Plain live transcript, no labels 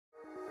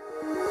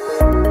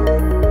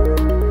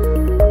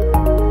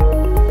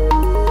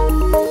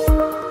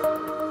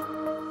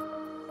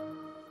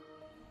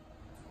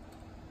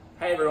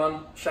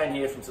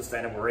here from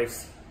Sustainable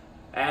Reefs,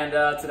 and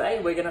today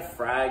we're going to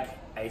frag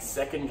a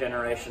second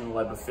generation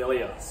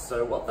Lobophyllia.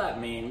 So what that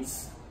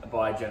means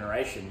by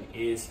generation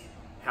is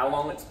how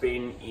long it's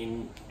been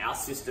in our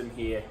system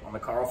here on the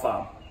coral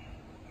farm.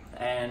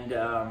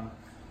 And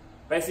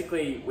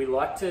basically we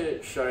like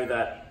to show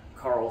that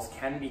corals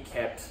can be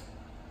kept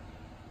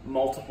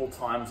multiple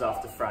times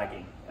after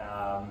fragging,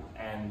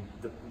 and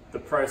the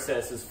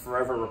process is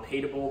forever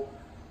repeatable,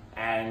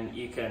 and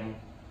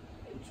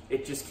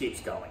it just keeps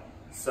going.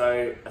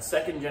 So a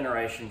second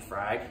generation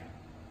frag,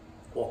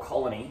 or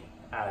colony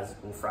as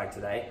we'll frag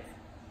today,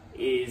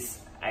 is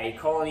a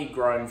colony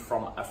grown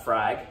from a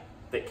frag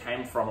that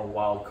came from a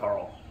wild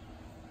coral.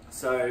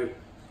 So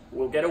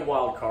we'll get a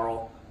wild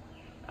coral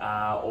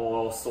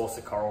or source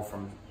a coral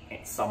from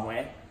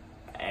somewhere,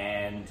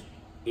 and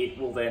it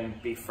will then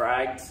be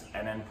fragged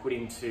and then put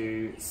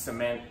into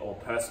cement or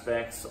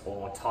perspex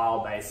or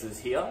tile bases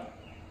here.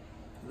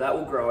 That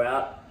will grow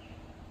out,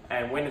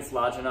 and when it's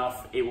large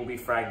enough, it will be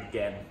fragged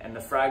again. And the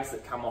frags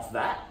that come off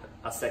that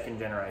are second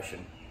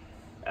generation.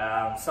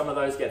 Some of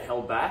those get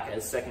held back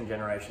as second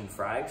generation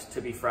frags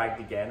to be fragged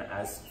again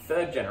as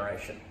third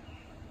generation.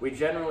 We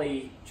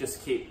generally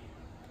just keep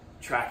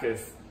track of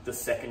the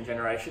second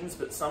generations,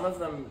 but some of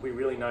them we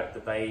really note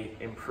that they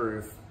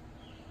improve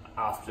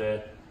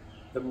after.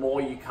 The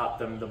more you cut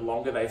them, the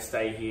longer they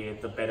stay here,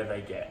 the better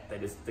they get.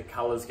 The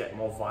colors get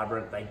more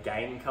vibrant, they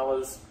gain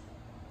colors.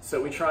 So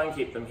we try and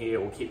keep them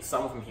here, or keep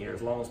some of them here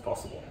as long as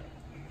possible.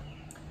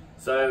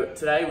 So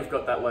today we've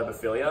got that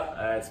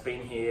Lobophyllia. It's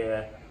been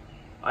here,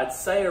 I'd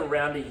say,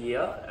 around a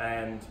year,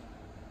 and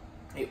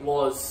it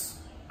was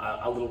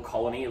a little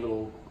colony, a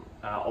little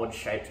odd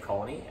shaped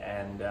colony,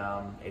 and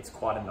it's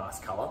quite a nice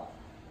color.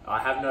 I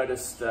have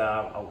noticed,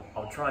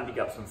 I'll try and dig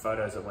up some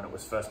photos of when it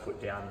was first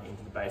put down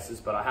into the bases,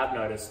 but I have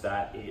noticed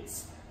that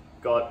it's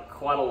got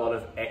quite a lot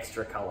of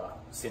extra color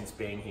since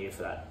being here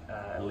for that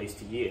at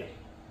least a year.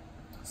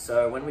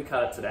 So when we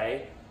cut it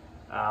today,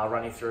 I'll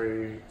run you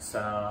through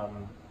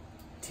some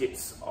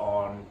tips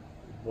on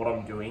what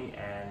I'm doing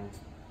and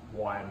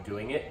why I'm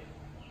doing it,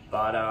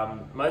 but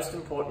most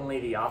importantly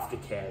the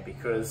aftercare,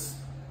 because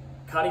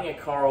cutting a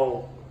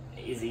coral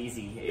is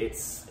easy.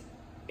 It's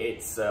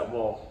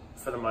well,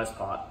 for the most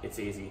part, it's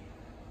easy.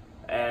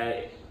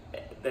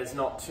 There's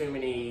not too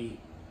many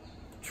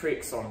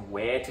tricks on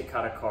where to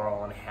cut a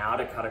coral and how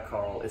to cut a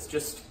coral. It's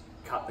just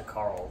cut the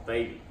coral.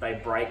 They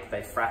break,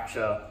 they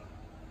fracture,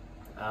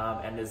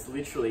 and there's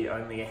literally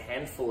only a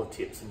handful of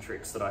tips and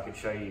tricks that I could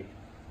show you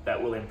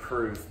that will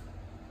improve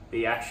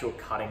the actual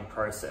cutting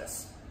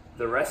process.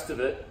 The rest of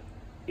it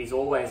is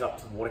always up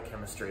to water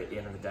chemistry at the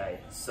end of the day.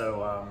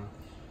 So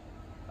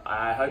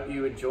I hope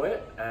you enjoy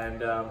it,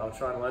 and I'll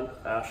try and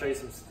I'll show you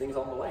some things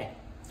on the way.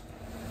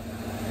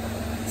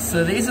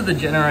 So these are the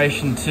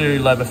generation 2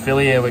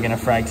 Lobophyllia we're going to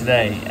frag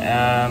today.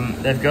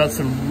 They've got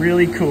some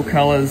really cool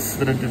colors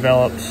that have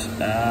developed.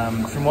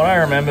 From what I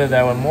remember,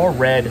 they were more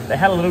red. They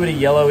had a little bit of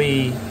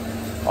yellowy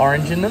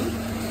orange in them,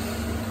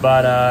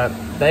 but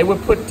they were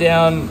put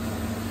down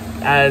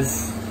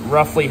as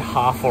roughly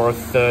half or a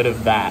third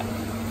of that.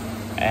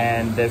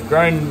 And they've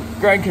grown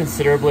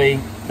considerably.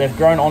 They've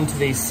grown onto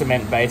these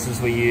cement bases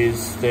we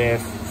use. They're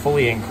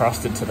fully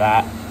encrusted to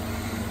that.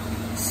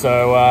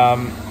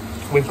 So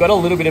we've got a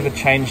little bit of a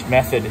changed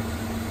method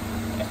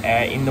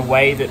in the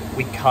way that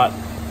we cut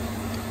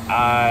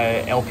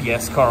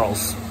LPS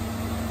corals,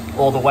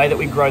 or the way that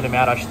we grow them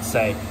out, I should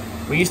say.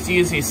 We used to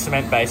use these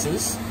cement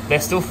bases. They're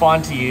still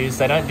fine to use.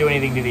 They don't do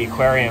anything to the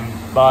aquarium,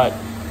 but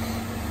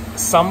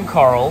some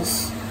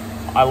corals,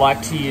 I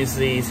like to use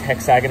these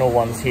hexagonal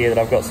ones here that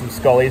I've got some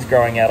scollies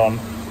growing out on.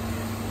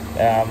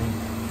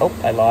 Oh,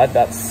 I lied,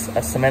 that's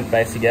a cement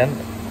base again.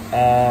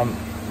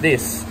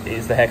 This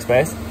is the hex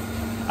base.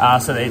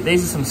 So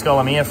these are some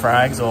Scolamia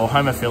frags, or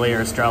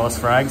Homophyllia australis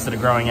frags, that are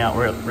growing out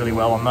really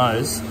well on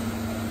those.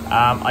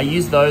 I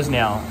use those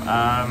now.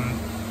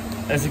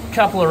 There's a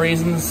couple of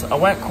reasons. I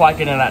won't quite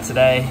get into that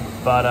today,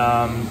 but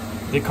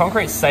the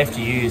concrete's safe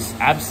to use,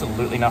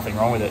 absolutely nothing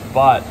wrong with it,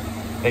 but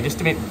they're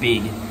just a bit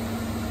big.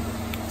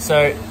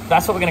 So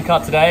that's what we're going to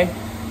cut today,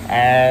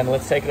 and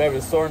let's take it over to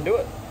the saw and do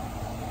it.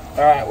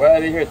 Alright, we're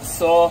over here at the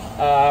saw.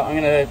 I'm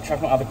going to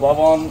chuck my other glove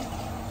on.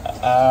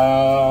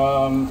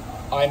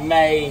 I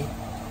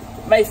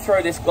may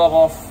throw this glove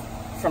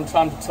off from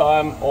time to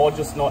time, or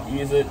just not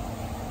use it.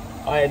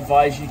 I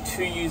advise you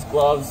to use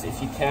gloves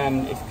if you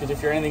can, because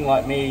if you're anything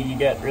like me, you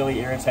get really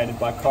irritated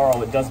by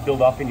coral. It does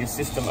build up in your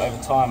system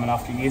over time, and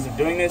after years of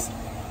doing this,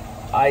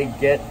 I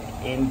get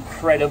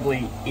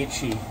incredibly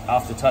itchy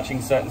after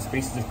touching certain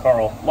species of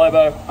coral.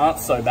 Lobo aren't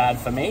so bad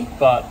for me,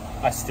 but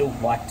I still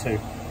like to.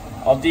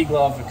 I'll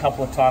deglove a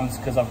couple of times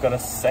because I've got a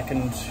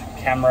second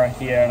camera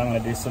here, and I'm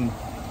going to do some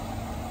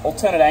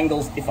alternate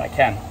angles if I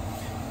can.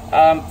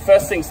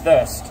 First things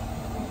first,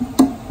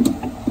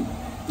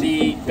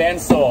 the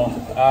bandsaw,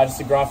 just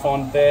a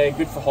Graphon, they're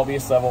good for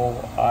hobbyist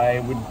level. I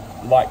would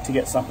like to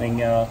get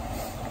something a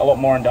lot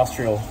more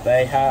industrial.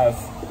 They have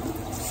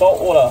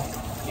salt water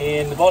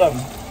in the bottom,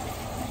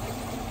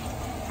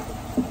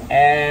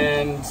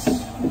 and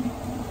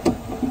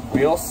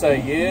we also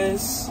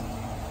use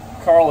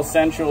Coral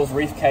Essentials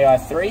Reef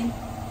KI3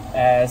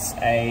 as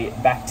a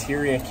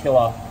bacteria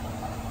killer,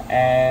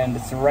 and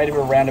it's a rate of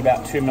around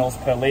about 2 mils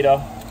per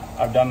litre.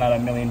 I've done that a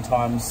million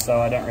times,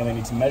 so I don't really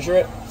need to measure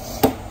it.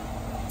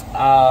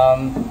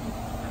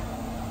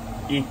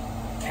 You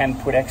can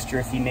put extra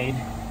if you need.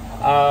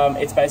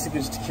 It's basically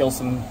just to kill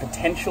some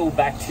potential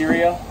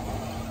bacteria,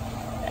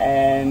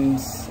 and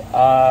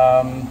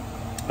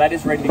that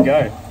is ready to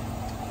go.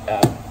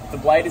 The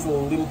blade is a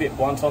little bit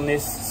blunt on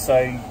this,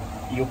 so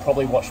you'll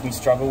probably watch me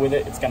struggle with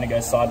it. It's going to go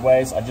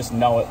sideways, I just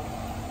know it.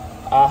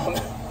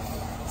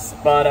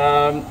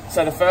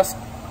 So the first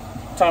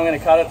time I'm going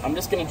to cut it, I'm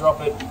just going to drop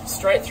it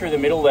straight through the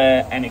middle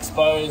there and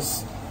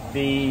expose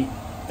the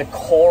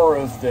core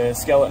of the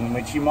skeleton,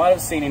 which you might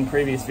have seen in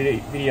previous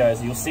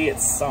videos. You'll see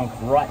it's sunk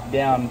right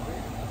down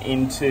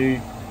into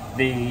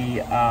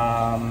the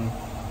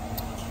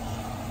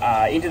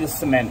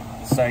cement,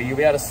 so you'll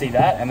be able to see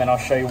that, and then I'll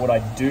show you what I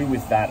do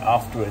with that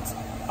afterwards.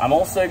 I'm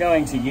also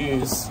going to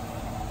use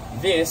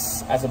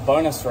this as a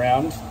bonus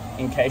round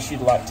in case you'd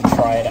like to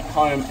try it at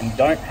home and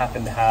don't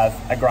happen to have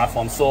a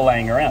Graph-On saw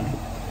laying around.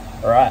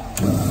 All right.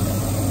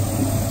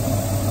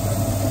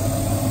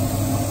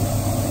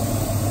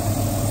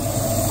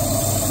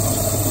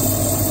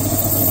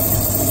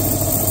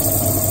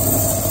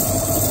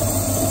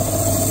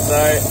 So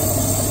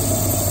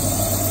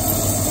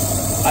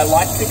I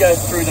like to go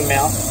through the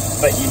mouth,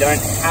 but you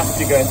don't have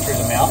to go through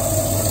the mouth.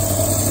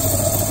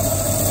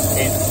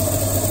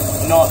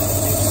 It's not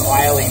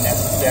entirely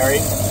necessary.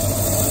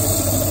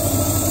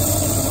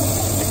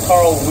 The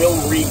coral will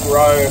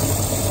regrow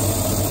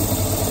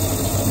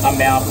a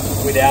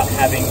mouth without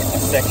having a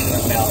section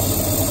of mouth.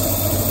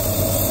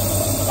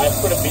 I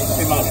put a bit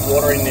too much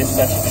water in this,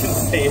 as you can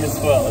see as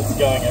well. It's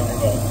going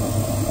everywhere.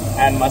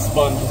 And my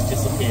sponge has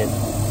disappeared.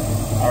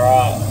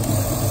 Alright.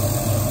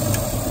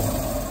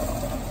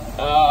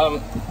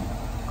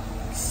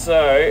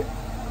 So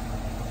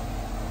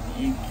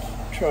you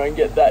try and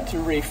get that to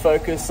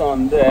refocus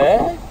on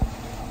there.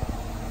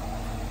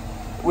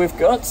 We've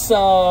got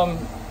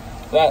some,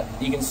 that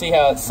you can see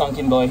how it's sunk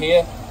in below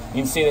here.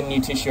 You can see the new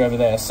tissue over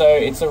there. So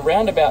it's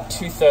around about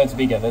 2/3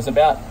 bigger. There's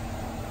about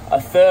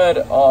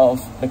 1/3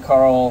 of the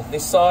coral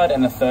this side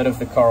and 1/3 of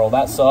the coral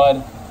that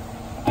side.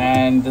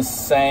 And the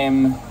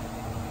same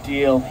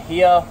deal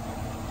here.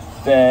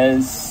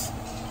 There's,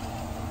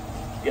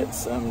 get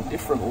some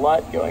different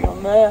light going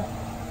on there.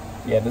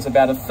 Yeah, there's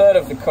about 1/3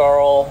 of the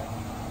coral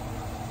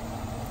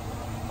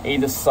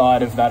either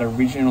side of that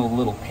original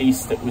little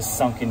piece that was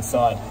sunk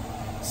inside.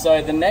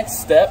 So the next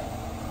step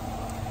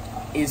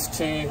is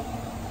to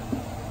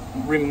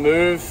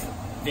remove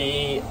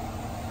the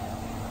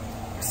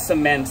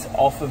cement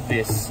off of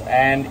this,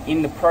 and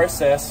in the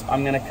process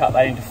I'm going to cut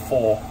that into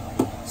 4.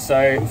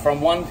 So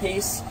from one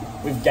piece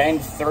we've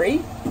gained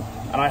 3,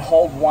 and I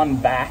hold one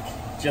back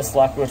just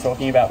like we were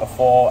talking about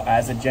before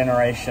as a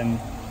generation,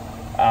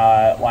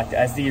 like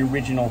as the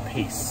original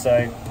piece.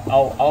 So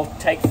I'll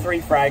take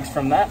 3 frags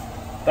from that.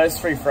 Those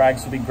 3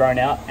 frags will be grown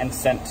out and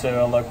sent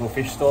to a local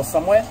fish store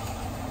somewhere.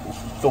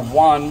 The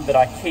one that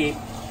I keep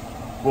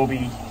will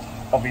be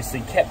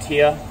obviously kept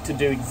here to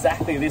do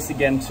exactly this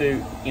again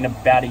too in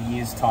about a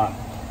year's time.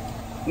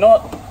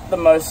 Not the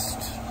most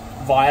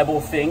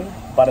viable thing,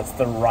 but it's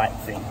the right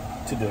thing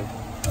to do.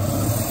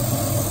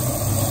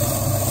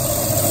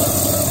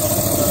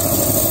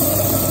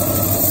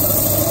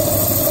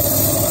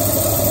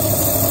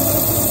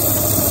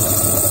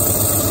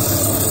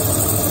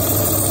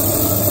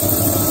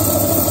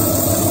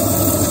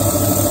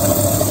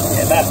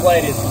 Yeah, that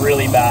blade is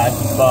really bad,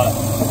 but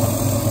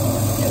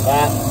yeah,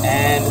 that,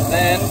 and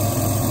then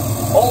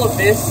all of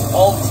this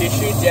old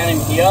tissue down in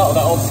here, or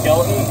the old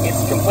skeleton,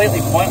 it's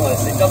completely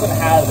pointless. It doesn't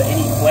have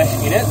any flesh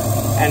in it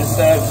and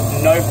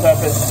serves no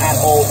purpose at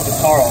all to the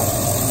coral.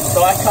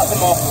 So I cut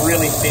them off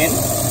really thin.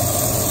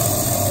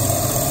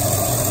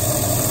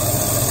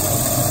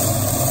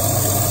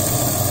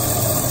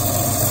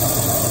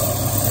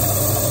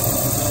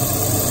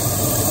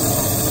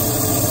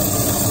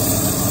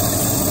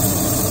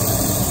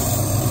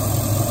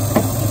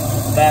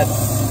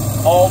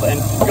 That's old and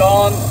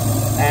gone.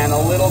 And a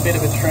little bit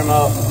of a trim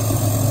up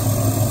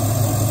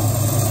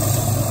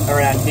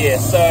around here.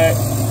 So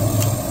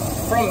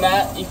from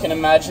that, you can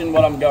imagine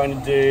what I'm going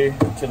to do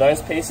to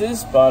those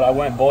pieces, but I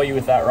won't bore you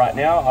with that right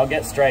now. I'll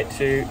get straight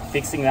to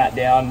fixing that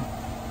down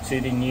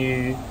to the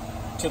new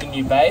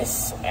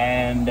base,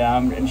 and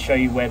show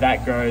you where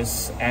that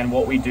goes and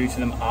what we do to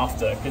them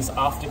after, because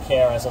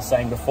aftercare, as I was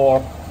saying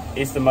before,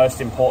 is the most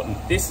important.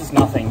 This is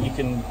nothing. You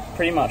can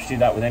pretty much do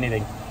that with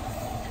anything.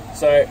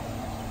 So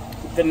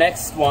the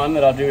next one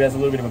that I'll do as a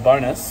little bit of a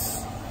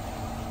bonus,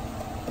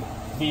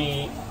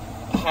 the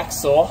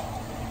hacksaw,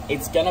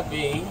 it's gonna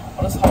be,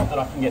 I just hope that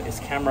I can get this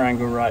camera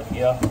angle right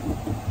here.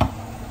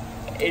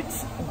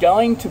 It's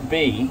going to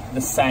be the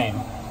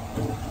same.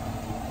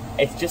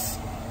 It's just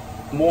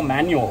more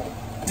manual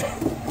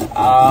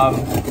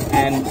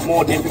and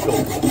more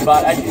difficult.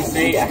 But as you can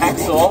see, a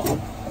hacksaw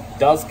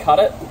does cut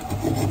it.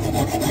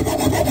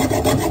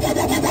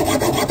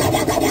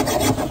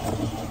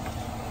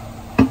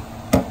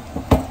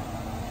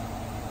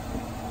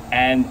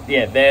 And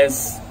yeah,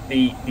 there's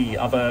the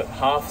other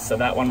half, so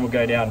that one will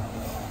go down.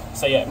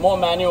 So yeah, more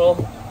manual.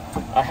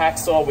 A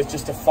hacksaw with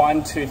just a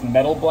fine-tooth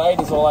metal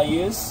blade is all I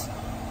use.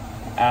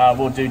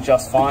 Will do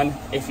just fine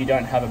if you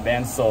don't have a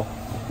bandsaw.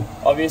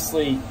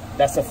 Obviously,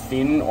 that's a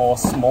thin or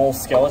small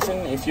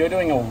skeleton. If you're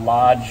doing a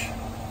large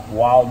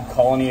wild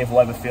colony of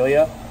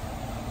Lobophyllia,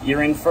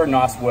 you're in for a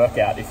nice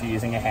workout if you're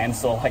using a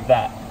handsaw like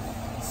that.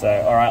 So,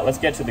 all right, let's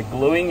get to the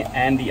gluing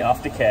and the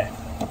aftercare.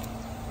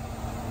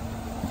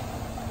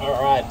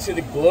 All right, to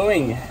the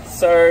gluing.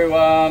 So,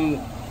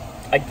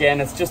 again,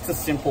 it's just a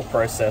simple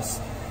process.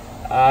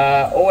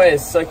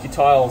 Always soak your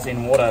tiles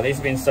in water. These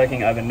have been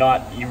soaking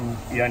overnight.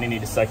 You only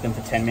need to soak them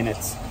for 10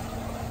 minutes.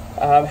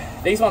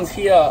 These ones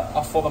here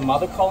are for the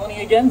mother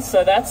colony again.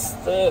 So that's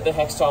the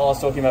hex tile I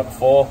was talking about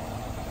before.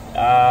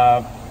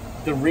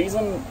 The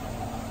reason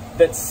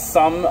that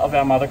some of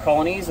our mother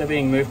colonies are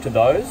being moved to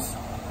those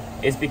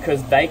is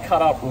because they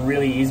cut up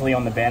really easily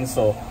on the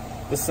bandsaw.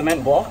 The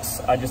cement blocks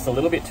are just a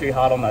little bit too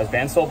hard on those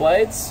bandsaw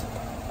blades,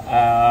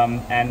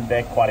 and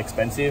they're quite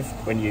expensive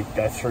when you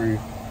go through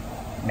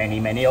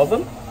many of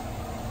them.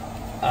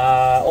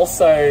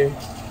 Also,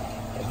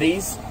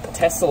 these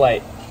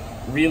tessellate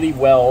really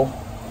well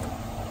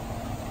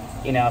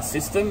in our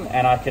system,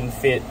 and I can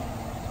fit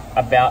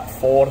about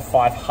 400 to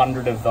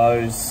 500 of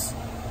those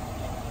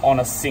on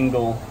a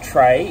single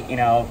tray in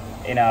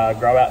our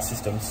grow out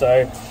system.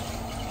 So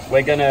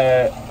we're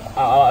gonna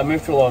I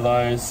moved to a lot of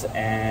those,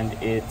 and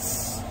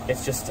it's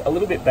just a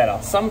little bit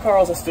better. Some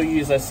corals I still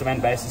use those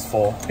cement bases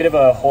for. Bit of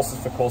a horses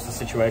for courses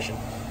situation.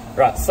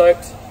 Right,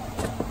 soaked,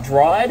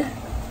 dried,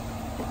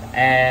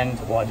 and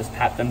well, I just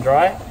pat them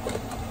dry,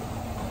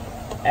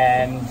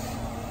 and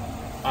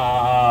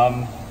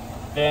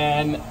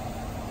then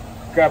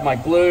grab my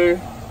glue.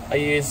 I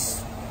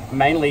use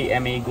mainly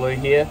ME glue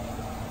here,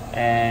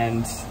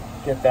 and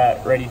get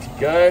that ready to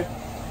go.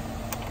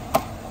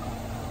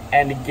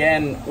 And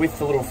again, with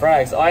the little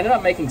frags, I ended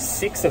up making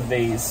 6 of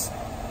these.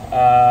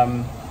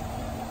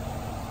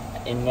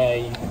 In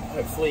the,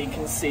 hopefully you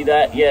can see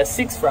that. Yeah,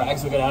 6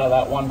 frags we got out of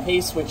that one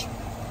piece, which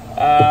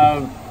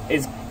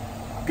is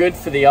good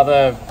for the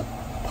other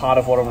part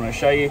of what I want to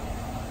show you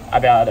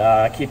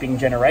about keeping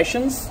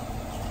generations.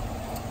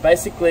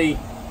 Basically,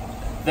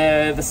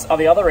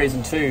 the other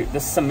reason too, the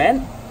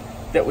cement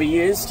that we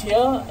used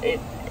here,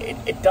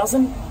 it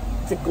doesn't,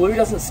 the glue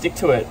doesn't stick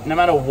to it. No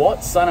matter what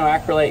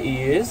cyanoacrylate you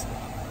use,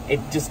 it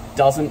just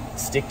doesn't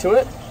stick to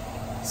it.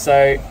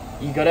 So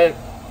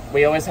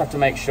we always have to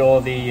make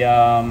sure the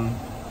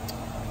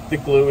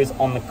glue is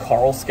on the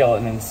coral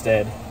skeleton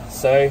instead.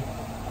 So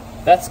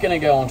that's going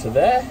to go onto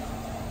there,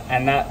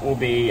 and that will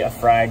be a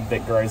frag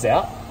that grows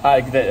out,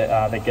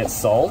 that gets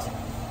sold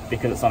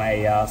because it's on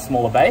a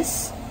smaller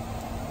base.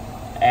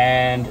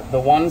 And the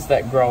ones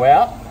that grow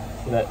out,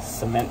 that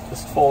cement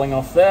just falling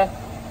off there,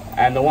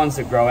 and the ones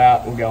that grow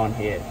out will go on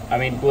here. I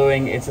mean,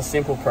 gluing, it's a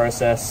simple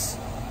process.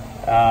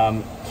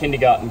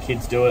 Kindergarten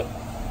kids do it,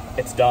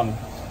 it's done.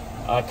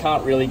 I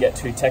can't really get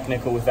too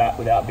technical with that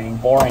without being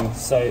boring.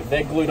 So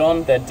they're glued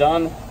on, they're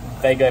done,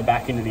 they go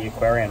back into the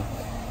aquarium.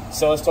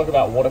 So let's talk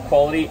about water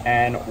quality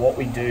and what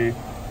we do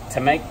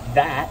to make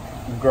that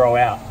grow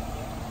out.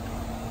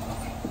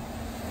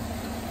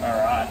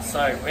 Alright,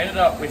 so we ended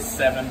up with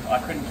 7. I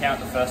couldn't count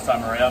the first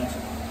time around.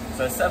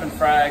 So 7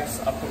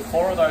 frags. I put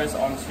 4 of those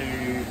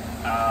onto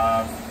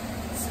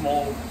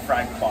small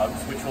frag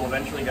plugs, which will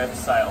eventually go for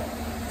sale.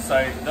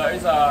 So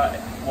those are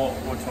what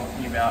we're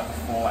talking about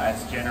before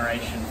as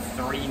generation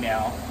 3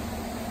 now,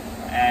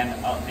 and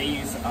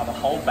these are the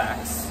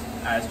holdbacks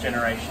as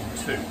generation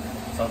 2.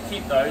 So I'll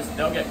keep those,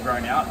 they'll get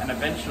grown out, and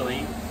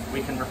eventually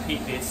we can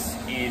repeat this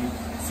in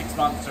 6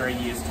 months or a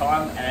year's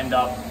time and end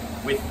up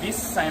with this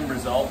same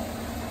result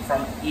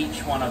from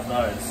each one of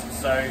those.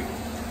 So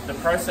the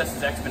process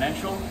is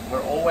exponential.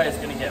 We're always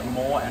going to get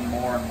more and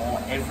more and more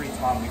every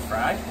time we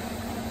frag,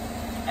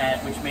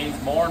 and which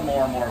means more and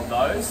more and more of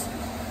those,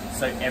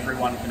 so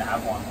everyone can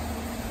have one.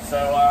 So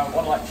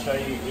what I'd like to show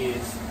you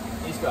is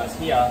these guys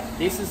here.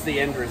 This is the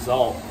end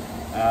result.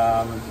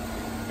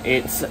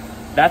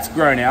 That's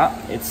grown out.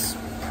 It's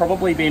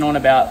probably been on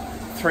about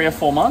 3 or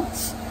 4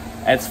 months.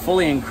 It's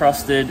fully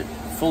encrusted,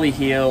 fully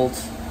healed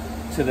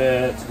to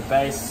the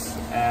base.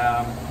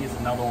 Here's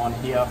another one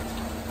here.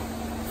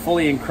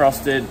 Fully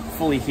encrusted,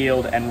 fully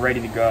healed, and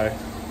ready to go.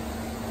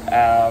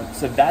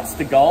 So that's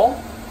the goal.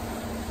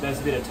 There's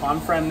a bit of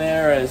time frame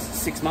there as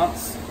 6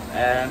 months.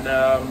 And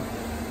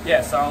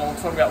yeah, so I'll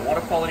talk about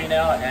water quality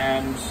now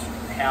and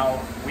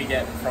how we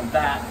get from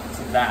that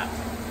to that.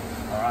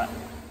 All right.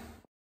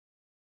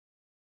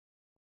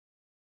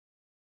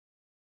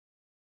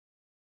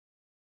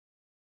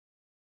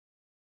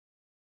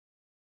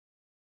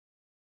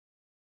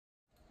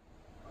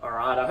 All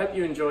right, I hope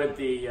you enjoyed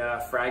the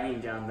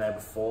fragging down there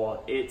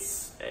before.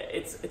 It's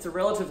a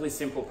relatively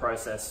simple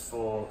process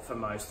for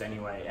most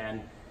anyway,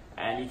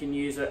 and you can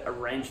use a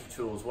range of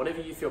tools,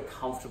 whatever you feel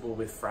comfortable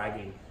with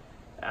fragging.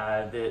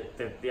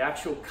 The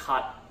actual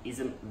cut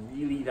isn't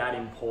really that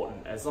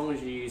important as long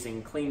as you're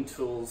using clean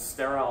tools,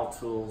 sterile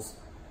tools,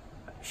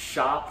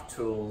 sharp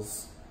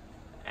tools,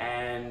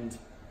 and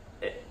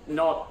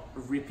not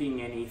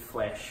ripping any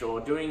flesh or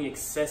doing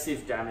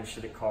excessive damage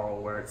to the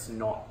coral where it's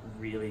not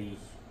really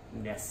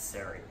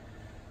necessary.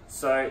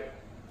 So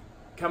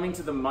coming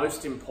to the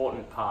most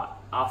important part,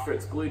 after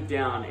it's glued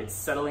down, it's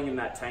settling in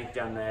that tank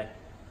down there,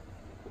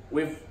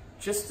 we've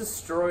just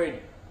destroyed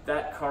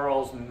that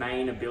coral's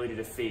main ability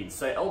to feed.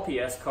 So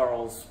LPS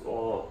corals,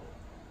 or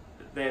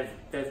they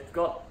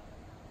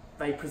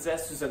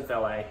possess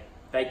zooxanthellae,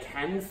 they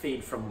can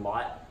feed from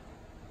light,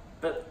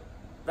 but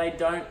they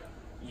don't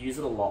use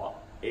it a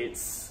lot.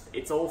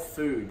 It's all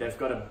food. They've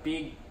got a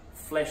big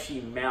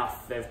fleshy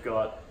mouth, they've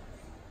got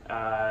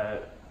a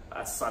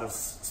sort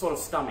of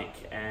stomach,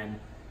 and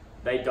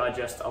they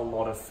digest a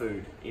lot of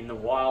food. In the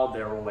wild,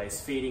 they're always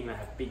feeding, they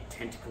have big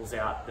tentacles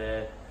out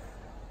there,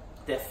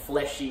 they're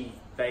fleshy,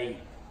 they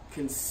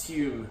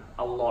consume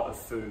a lot of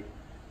food.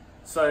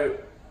 So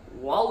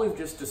while we've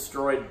just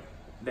destroyed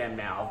their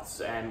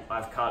mouths, and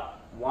I've cut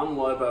one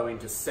Lobo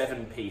into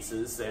 7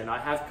 pieces, and I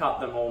have cut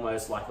them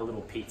almost like a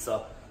little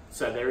pizza,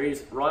 so there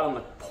is, right on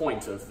the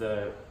point of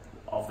the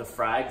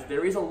frag,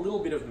 there is a little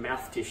bit of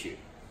mouth tissue.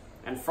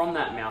 And from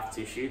that mouth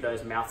tissue,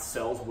 those mouth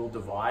cells will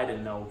divide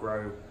and they'll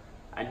grow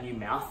a new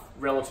mouth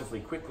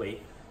relatively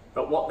quickly.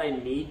 But what they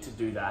need to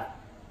do that,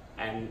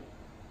 and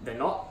they're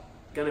not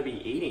going to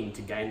be eating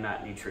to gain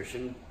that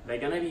nutrition, they're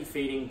going to be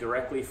feeding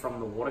directly from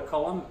the water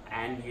column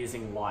and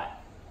using light.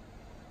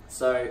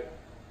 So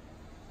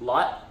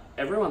light,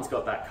 everyone's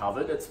got that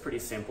covered, it's pretty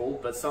simple,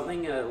 but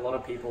something a lot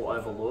of people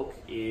overlook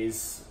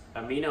is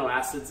amino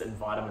acids and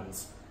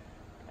vitamins.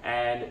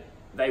 And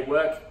they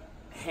work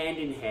hand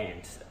in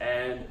hand.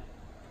 And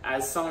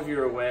as some of you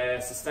are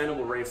aware,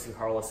 sustainable reefs and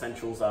coral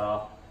essentials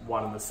are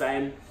one and the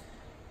same.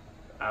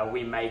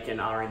 We make an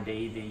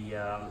R&D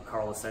the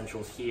coral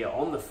essentials here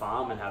on the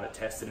farm and have it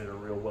tested in a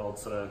real world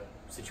sort of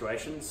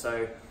situation.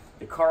 So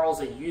the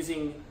corals are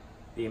using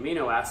the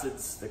amino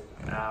acids,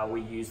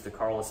 we use the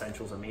coral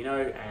essentials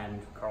amino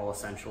and coral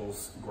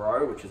essentials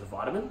grow, which is a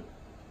vitamin,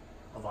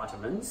 or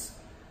vitamins.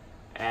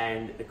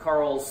 And the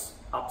corals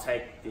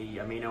uptake the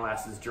amino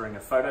acids during a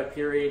photo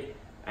period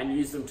and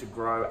use them to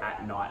grow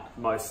at night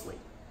mostly.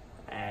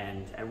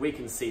 And we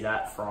can see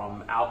that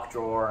from alk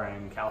draw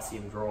and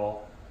calcium draw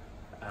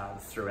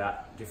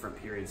throughout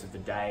different periods of the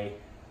day,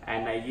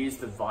 and they use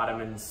the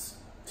vitamins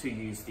to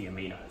use the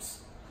aminos.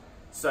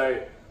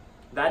 So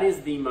that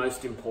is the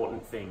most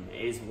important thing,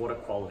 is water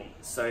quality.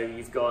 So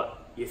you've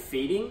got your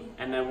feeding,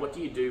 and then what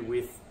do you do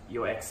with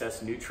your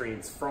excess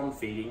nutrients from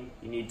feeding?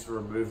 You need to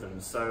remove them.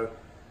 So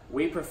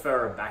we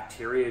prefer a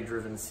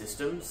bacteria-driven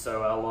system,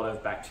 so a lot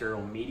of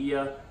bacterial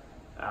media,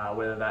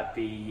 whether that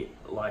be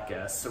like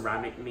a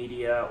ceramic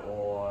media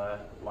or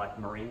like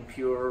marine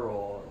pure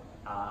or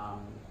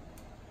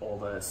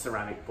the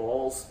ceramic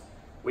balls.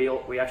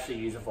 We actually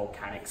use a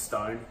volcanic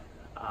stone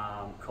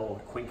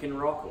called Quincan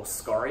rock or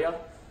scoria,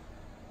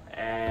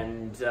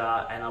 and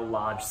a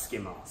large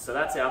skimmer. So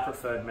that's our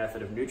preferred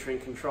method of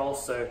nutrient control.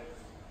 So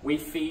we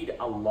feed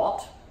a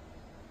lot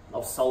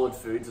of solid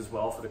foods as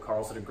well for the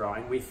corals that are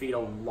growing. We feed a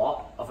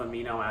lot of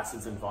amino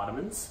acids and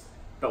vitamins,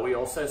 but we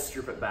also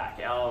strip it back.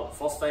 Our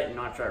phosphate and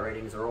nitrate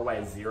readings are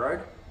always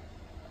zeroed.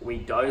 We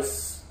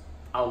dose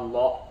a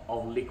lot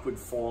of liquid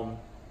form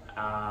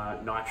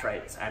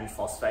nitrates and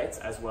phosphates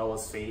as well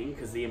as feeding,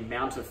 because the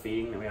amount of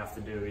feeding that we have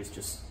to do is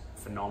just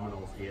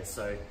phenomenal here.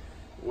 So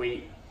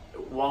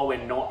while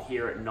we're not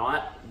here at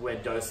night,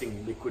 we're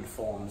dosing liquid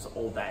forms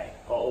all day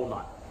or all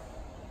night.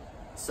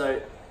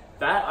 So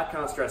that I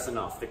can't stress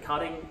enough. The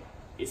cutting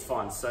is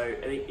fine. So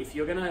if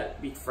you're gonna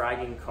be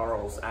fragging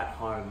corals at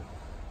home,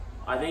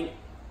 I think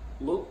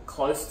look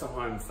close to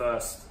home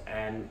first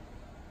and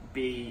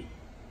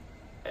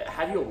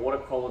have your water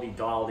quality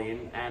dialed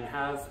in and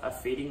have a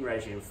feeding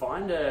regime.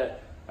 Find a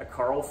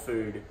coral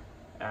food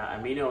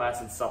amino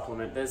acid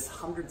supplement. There's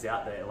hundreds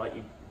out there. Like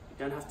you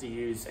don't have to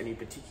use any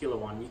particular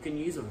one. You can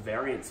use a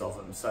variance of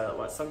them. So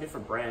like some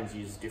different brands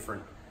use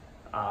different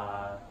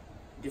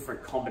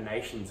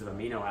combinations of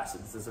amino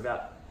acids. There's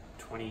about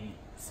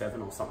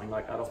 27 or something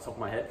like that off the top of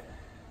my head.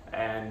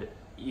 And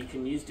you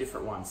can use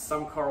different ones.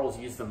 Some corals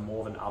use them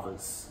more than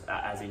others,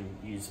 as in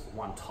use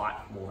one type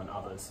more than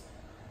others.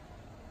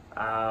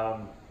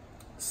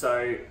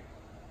 So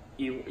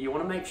you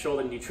want to make sure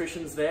the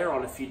nutrition's there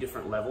on a few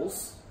different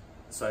levels.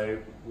 So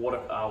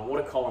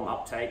water column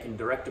uptake and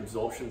direct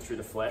absorption through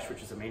the flesh,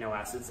 which is amino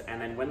acids. And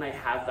then when they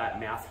have that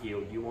mouth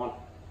healed, you want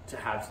to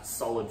have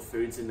solid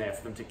foods in there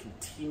for them to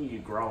continue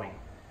growing.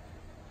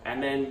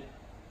 And then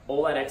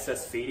all that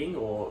excess feeding,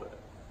 or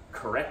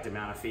correct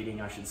amount of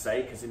feeding I should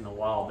say, because in the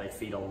wild they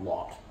feed a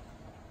lot.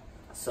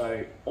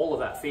 So all of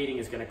that feeding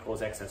is going to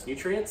cause excess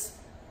nutrients.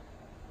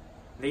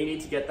 Then you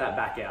need to get that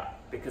back out,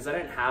 because they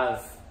don't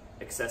have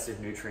excessive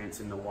nutrients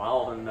in the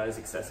wild, and those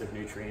excessive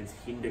nutrients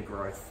hinder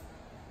growth.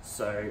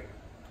 So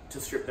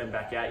to strip them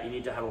back out, you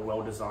need to have a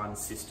well-designed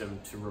system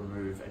to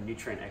remove a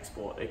nutrient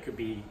export. It could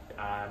be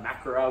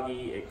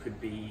macroalgae, it could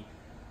be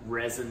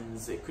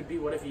resins, it could be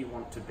whatever you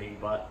want to be,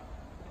 but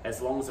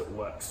as long as it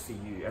works for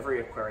you. Every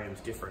aquarium's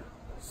different.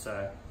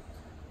 So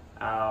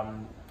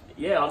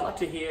yeah, I'd like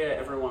to hear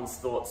everyone's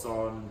thoughts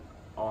on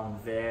on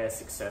their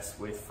success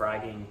with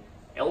fragging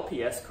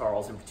LPS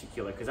corals in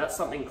particular, because that's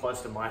something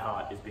close to my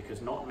heart, is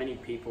because not many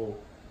people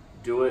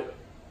do it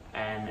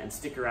and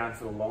stick around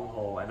for the long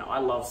haul, and I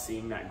love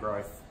seeing that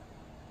growth.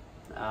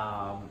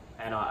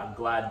 And I'm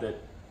glad that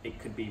it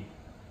could be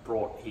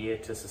brought here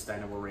to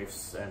Sustainable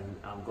Reefs, and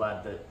I'm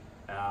glad that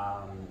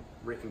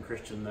Rick and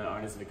Christian, the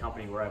owners of the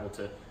company, were able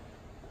to,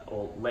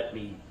 or let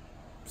me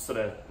sort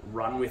of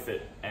run with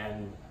it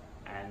and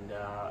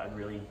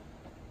really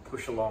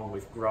push along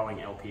with growing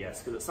LPS,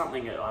 because it's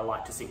something that I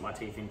like to sink my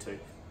teeth into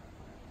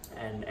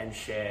and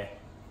share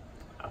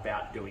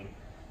about doing.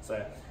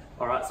 So,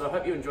 alright, so I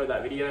hope you enjoyed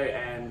that video,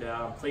 and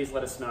please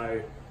let us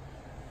know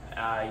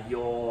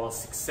your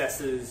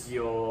successes,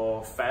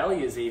 your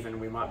failures even.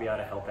 We might be able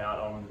to help out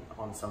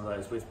on some of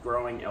those with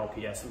growing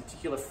LPS, in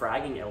particular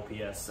fragging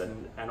LPS,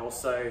 and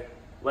also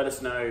let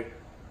us know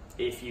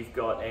if you've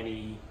got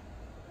any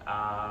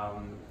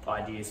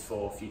ideas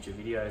for future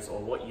videos or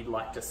what you'd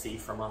like to see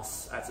from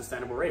us at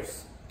Sustainable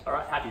Reefs.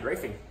 Alright, happy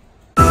reefing!